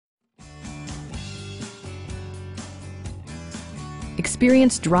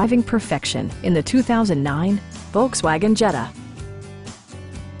Experience driving perfection in the 2009 Volkswagen Jetta.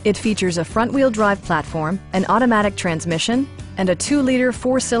 It features a front-wheel drive platform, an automatic transmission, and a 2-liter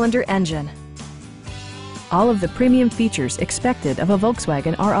 4-cylinder engine. All of the premium features expected of a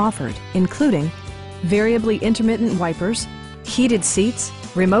Volkswagen are offered, including variably intermittent wipers, heated seats,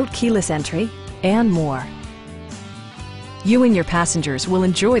 remote keyless entry, and more. You and your passengers will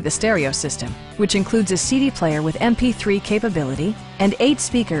enjoy the stereo system, which includes a CD player with MP3 capability and 8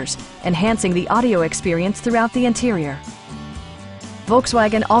 speakers, enhancing the audio experience throughout the interior.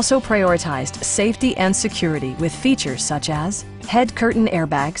 Volkswagen also prioritized safety and security with features such as head curtain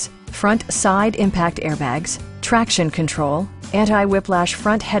airbags, front side impact airbags, traction control, anti-whiplash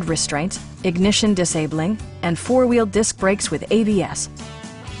front head restraints, ignition disabling, and 4-wheel disc brakes with ABS.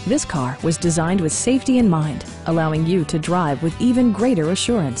 This car was designed with safety in mind, allowing you to drive with even greater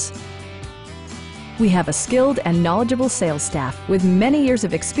assurance. We have a skilled and knowledgeable sales staff with many years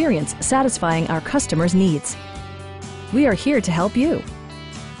of experience satisfying our customers' needs. We are here to help you.